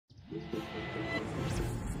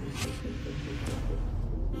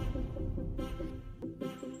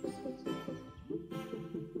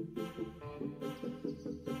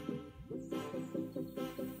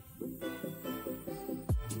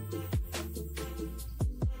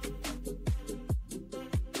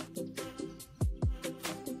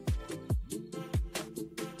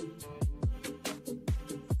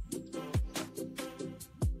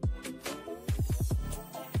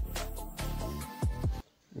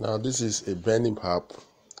Now this is a Benime app,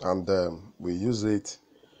 and we use it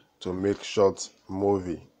to make short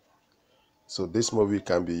movie. So this movie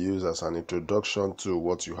can be used as an introduction to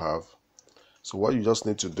what you have. So what you just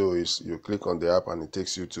need to do is you click on the app and it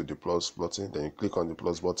takes you to the plus button. Then you click on the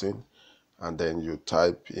plus button and then you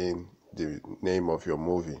type in the name of your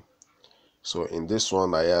movie. So in this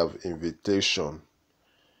one I have invitation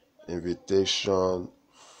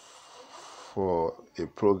for a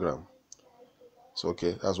program. So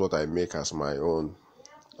okay, that's what I make as my own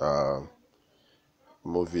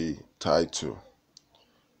movie title.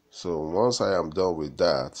 So once I am done with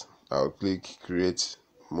that, I'll click create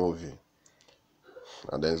movie,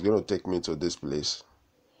 and then it's going to take me to this place.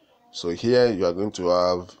 So here you are going to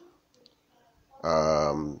have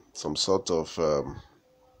some sort of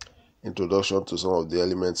introduction to some of the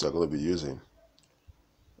elements you're going to be using.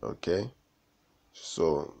 Okay,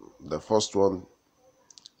 so the first one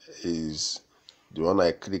is the one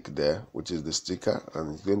I click there, which is the sticker,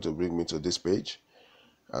 and it's going to bring me to this page.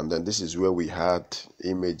 And then this is where we add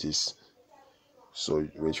images. So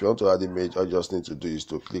if you want to add image, all you just need to do is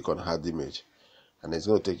to click on add image, and it's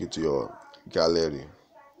going to take you to your gallery.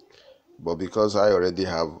 But because I already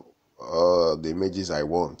have the images I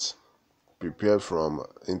want prepared from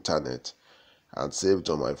internet and saved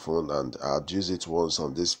on my phone, and I'll use it once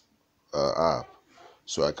on this app,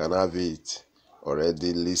 so I can have it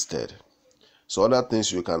already listed. So other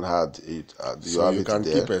things you can add it, so you can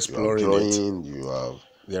keep exploring it.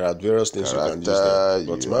 There are various things you can use there,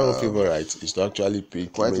 but my own favorite is to actually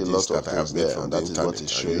pick quite images a lot of that I have made from the that is what internet it's and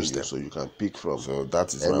showing use you. them. So you can pick from. So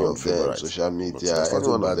that is any my own of them, favorite. social media, there's any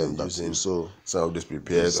one of bad them in that using you so some of these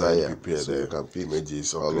prepared, so you can pick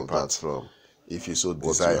images or all of clip that from if you so what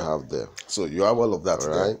desire. you have there. So you have all of that All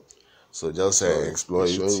there. right. So just So explore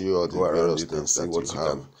it's it, showing you all the go around various it and things see that what you you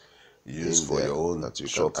have can use in for there your own that you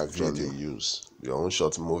short can actually video, use. your own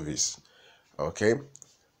short movies. Okay,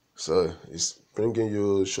 so it's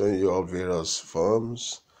showing you all various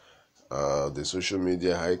forms, the social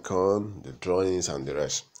media icon, the drawings, and the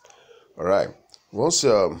rest. All right, once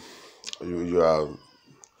you are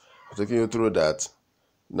taking you through that,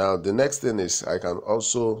 now the next thing is I can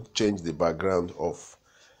also change the background of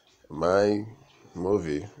my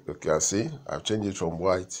movie. You can see I've changed it from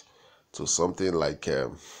white to something like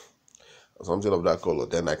something of that color.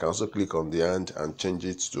 Then I can also click on the hand and change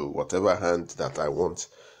it to whatever hand that I want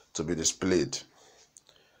to be displayed.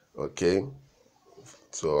 Okay,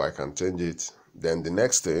 so I can change it. Then the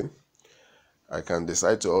next thing, I can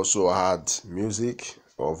decide to also add music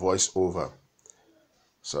or voiceover.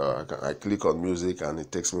 So I click on music and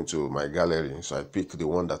it takes me to my gallery. So I pick the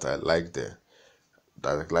one that I like there,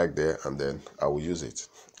 and then I will use it.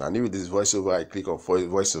 And if it is voiceover, I click on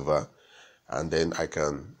voiceover, and then I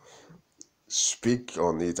can speak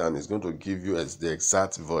on it, and it's going to give you the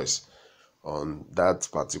exact voice on that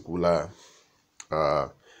particular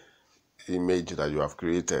image that you have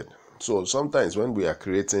created. So sometimes when we are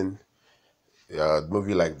creating a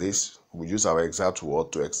movie like this, we use our exact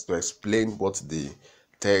word to explain what the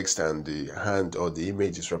text and the hand or the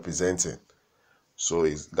image is representing. So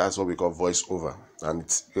that's what we call voiceover, and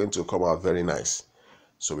it's going to come out very nice.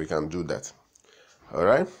 So we can do that. All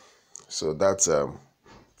right, so that's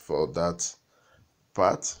for that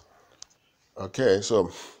part. Okay, so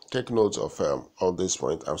take note of all this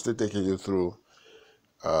point. I'm still taking you through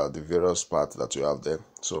the various parts that you have there.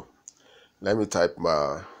 So let me type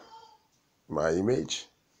my image.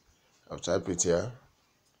 I'll type it here,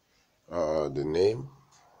 the name,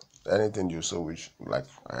 anything you so wish. Like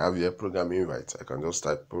I have here program invite. I can just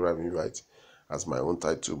type program invite as my own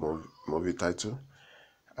title, movie title,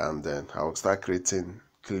 and then I'll start creating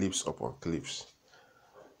clips upon clips.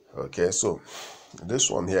 Okay, so this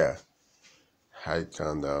one here, I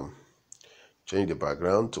can change the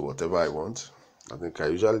background to whatever I want. I think I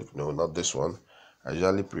usually, no, not this one. I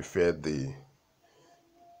usually prefer the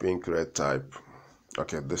pink red type.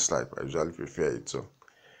 Okay, this type, I usually prefer it. So,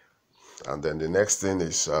 and then the next thing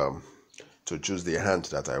is to choose the hand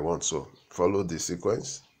that I want. So follow the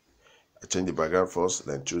sequence. I change the background first,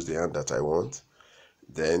 then choose the hand that I want.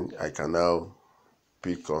 Then I can now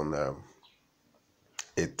pick on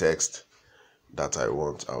a text that I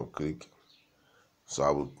want. I'll click. So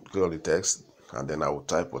I will click on the text, and then I will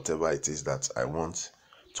type whatever it is that I want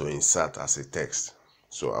to insert as a text.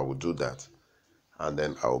 So I will do that, and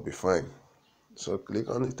then I will be fine. So click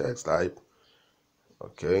on the text type.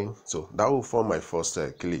 Okay, so that will form my first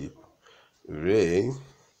clip. Ray,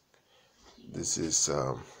 this is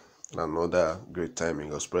another great time in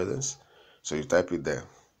God's presence. So you type it there,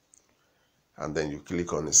 and then you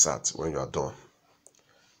click on insert when you are done.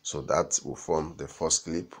 So that will form the first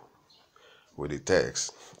clip with the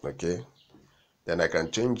text. Okay, then I can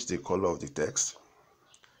change the color of the text.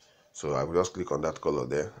 So I will just click on that color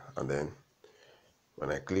there, and then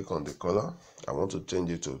when I click on the color, I want to change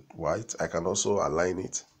it to white. I can also align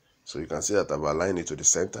it. So you can see that I've aligned it to the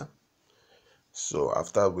center. So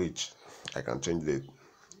after which I can change the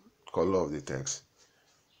color of the text.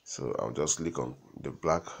 So I'll just click on the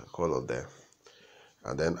black color there,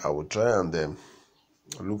 and then I will try and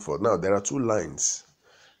look for, now there are two lines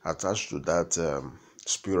attached to that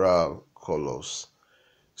spiral colors.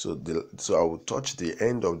 So I will touch the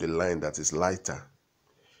end of the line that is lighter,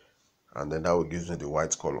 and then that will give me the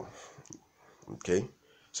white color. Okay,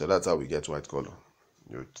 so that's how we get white color.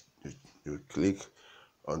 You click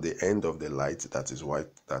on the end of the light that is white,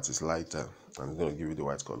 that is lighter, and it's going to give you the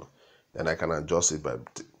white color. Then I can adjust it by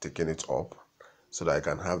taking it up so that I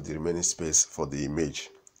can have the remaining space for the image.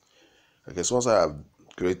 Okay, so once I have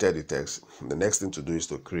created the text, the next thing to do is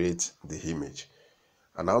to create the image.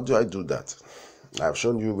 And how do I do that? I've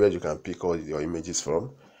shown you where you can pick all your images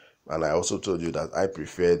from, and I also told you that I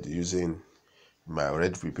preferred using my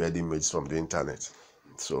already prepared image from the internet.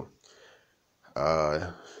 So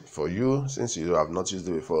for you, since you have not used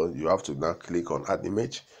it before, you have to now click on add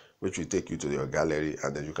image, which will take you to your gallery,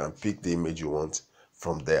 and then you can pick the image you want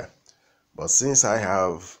from there. But since I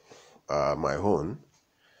have my own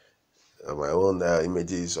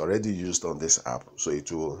images already used on this app, so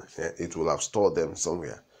it will have stored them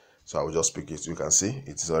somewhere. So I will just pick it. You can see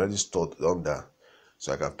it is already stored on there,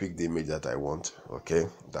 so I can pick the image that I want. Okay,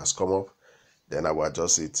 that's come up. Then I will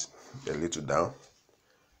adjust it a little down,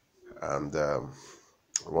 and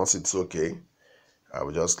once it's okay, I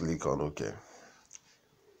will just click on OK,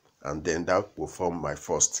 and then that will form my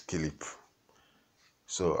first clip.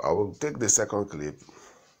 So I will take the second clip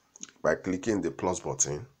by clicking the plus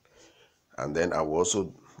button, and then I will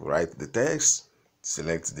also write the text,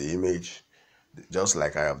 select the image, just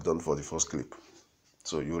like I have done for the first clip.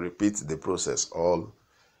 So you repeat the process all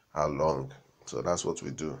along. So that's what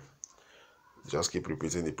we do. Just keep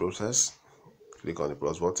repeating the process. Click on the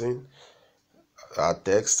plus button, add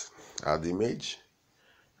text, add image,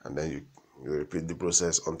 and then you repeat the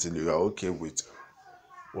process until you are okay with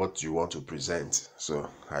what you want to present. So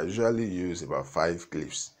I usually use about 5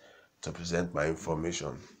 clips to present my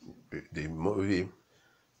information. The movie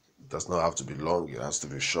does not have to be long, it has to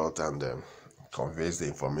be short, and conveys the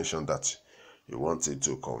information that you want it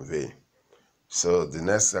to convey. So the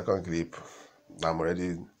next second clip, I'm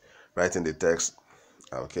already writing the text.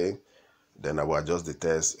 Okay, then I will adjust the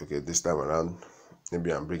text. Okay, this time around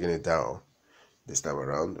maybe I'm bringing it down this time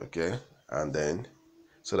around. Okay, and then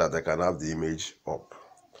so that I can have the image up.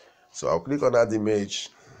 So I'll click on that image,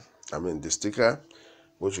 the sticker,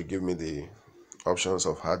 which will give me the options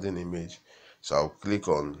of adding image. So I'll click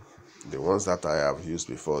on the ones that I have used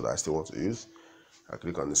before that I still want to use. I'll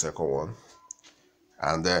click on the second one,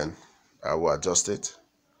 and then I will adjust it.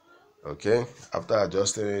 Okay, after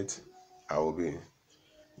adjusting it,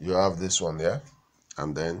 you have this one there,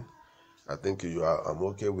 and then I think I'm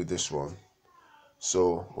okay with this one.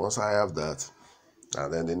 So once I have that,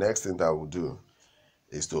 and then the next thing that I will do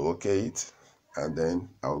is to okay it, and then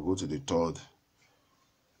I'll go to the third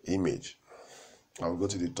image. I'll go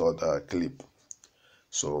to the third clip.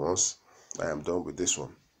 So once I am done with this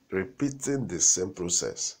one, repeating the same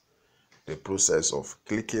process, the process of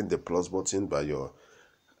clicking the plus button by your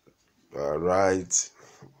right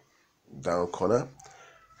down corner,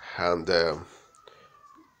 and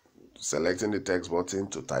selecting the text button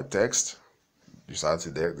to type text. You start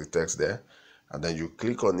the text there, and then you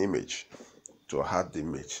click on image to add the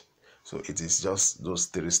image. So it is just those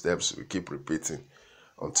 3 steps we keep repeating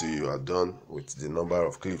until you are done with the number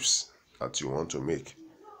of clips that you want to make.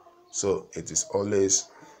 So it is always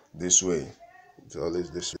this way. It's always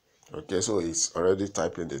this way. Okay, so it's already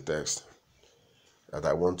typing the text that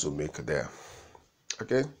I want to make there.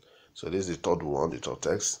 Okay, so this is the third one, the third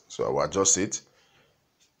text. So I will adjust it.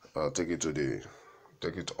 I'll take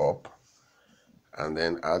it up, and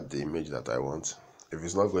then add the image that I want. If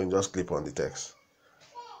it's not going, just click on the text,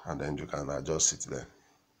 and then you can adjust it there.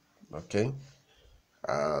 Okay,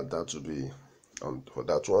 that will be on for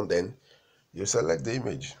that one. Then you select the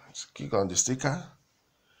image, click on the sticker,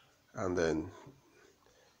 and then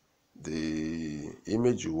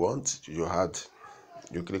image you want,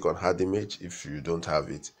 you click on add image if you don't have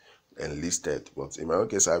it enlisted. But in my own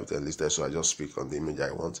case, I have it enlisted, so I just pick on the image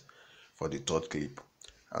I want for the third clip,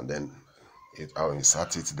 and then I'll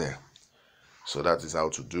insert it there. So that is how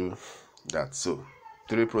to do that. So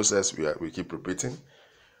 3 process we keep repeating.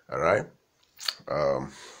 All right,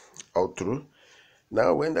 all through.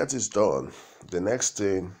 Now when that is done, the next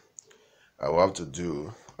thing I will have to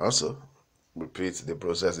do, also repeat the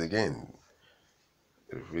process again.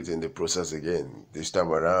 Repeating the process again. This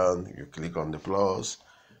time around, you click on the plus,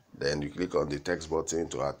 then you click on the text button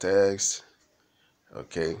to add text.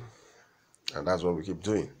 Okay, and that's what we keep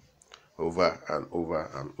doing over and over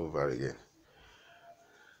and over again.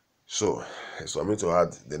 So it's for me to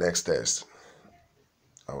add the next text.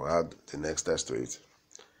 I will add the next text to it,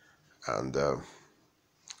 and I'm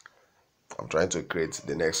trying to create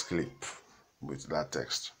the next clip with that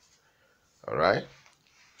text. All right,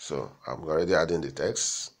 so I'm already adding the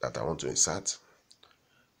text that I want to insert.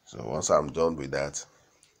 So once I'm done with that,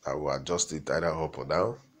 I will adjust it either up or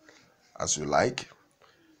down as you like,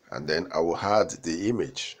 and then I will add the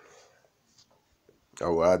image. I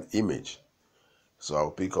will add image. So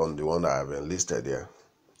I'll pick on the one I have enlisted here,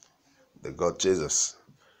 the God Jesus.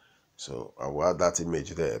 So I will add that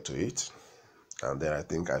image there to it, and then I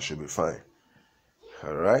think I should be fine.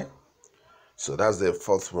 All right, so that's the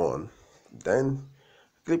 4th one. Then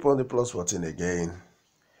click on the plus button again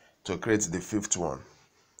to create the 5th one.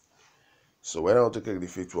 So when I want to click the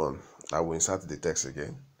 5th one, I will insert the text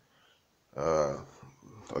again.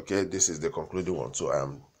 Okay, this is the concluding one, so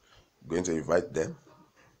I'm going to invite them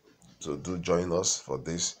to join us for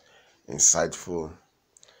this insightful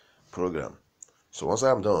program. So once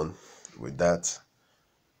I'm done with that,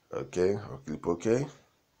 okay, I'll click OK,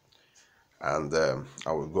 and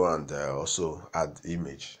I will go and also add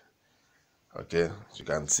image. Okay, as you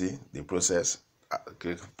can see the process.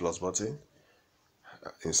 Click plus button,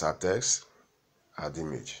 insert text, add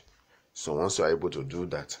image. So once you are able to do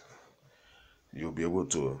that, you'll be able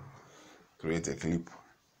to create a clip.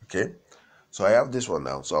 Okay, so I have this one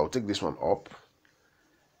now, so I'll take this one up.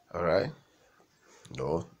 All right,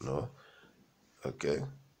 no, okay,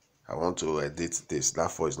 I want to edit this.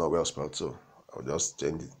 That 4 is not well spelled, so I'll just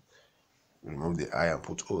change it, remove the I and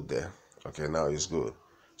put O there. Okay, now it's good.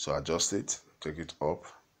 So adjust it, take it up,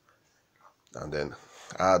 and then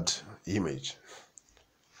add image.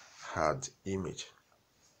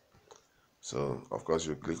 So of course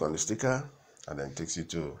you click on the sticker, and then it takes you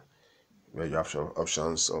to where you have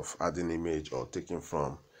options of adding image or taking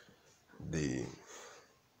from the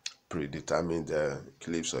predetermined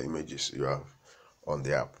clips or images you have on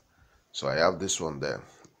the app. So I have this one there.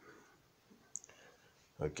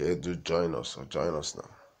 Okay, do join us now.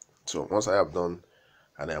 So once I have done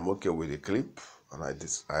and I'm okay with the clip, and I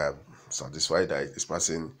am satisfied that it's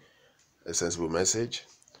passing a sensible message,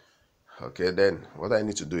 okay, then what I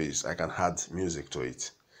need to do is I can add music to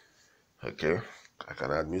it. Okay, I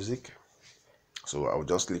can add music. So I'll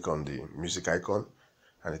just click on the music icon,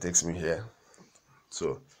 and it takes me here.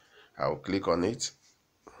 So I'll click on it,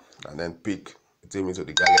 and then it takes me to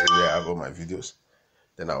the gallery where I have all my videos.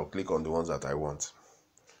 Then I'll click on the ones that I want,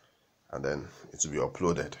 and then it will be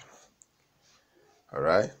uploaded. All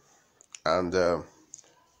right, and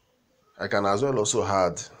I can as well also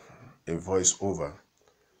add a voice over.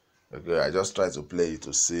 Okay, I just try to play it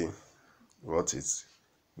to see what it's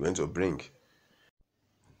going to bring.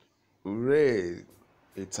 Hooray!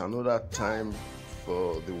 It's another time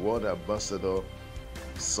for the World Ambassador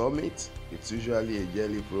Summit. It's usually a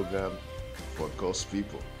yearly program for God's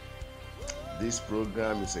people. This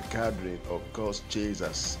program is a gathering of God's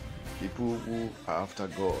chasers, people who are after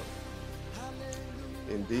God.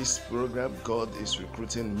 In this program, God is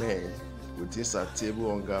recruiting men with insatiable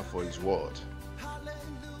hunger for His word.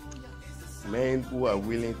 Men who are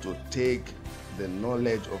willing to take the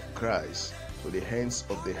knowledge of Christ to the hands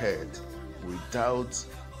of the head without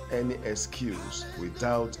any excuse,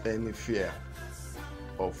 without any fear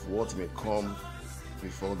of what may come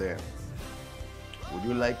before them. Would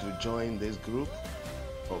you like to join this group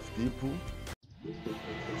of people?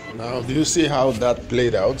 Now, do you see how that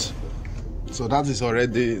played out? So that's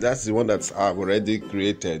the one that I've already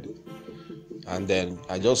created, and then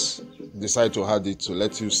I just decide to add it to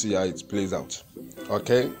let you see how it plays out.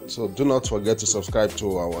 Okay, so do not forget to subscribe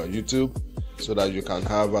to our YouTube so that you can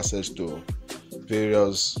have access to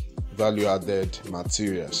various value-added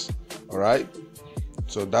materials. All right,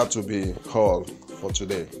 so that will be all for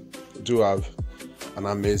today. Do have an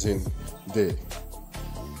amazing day.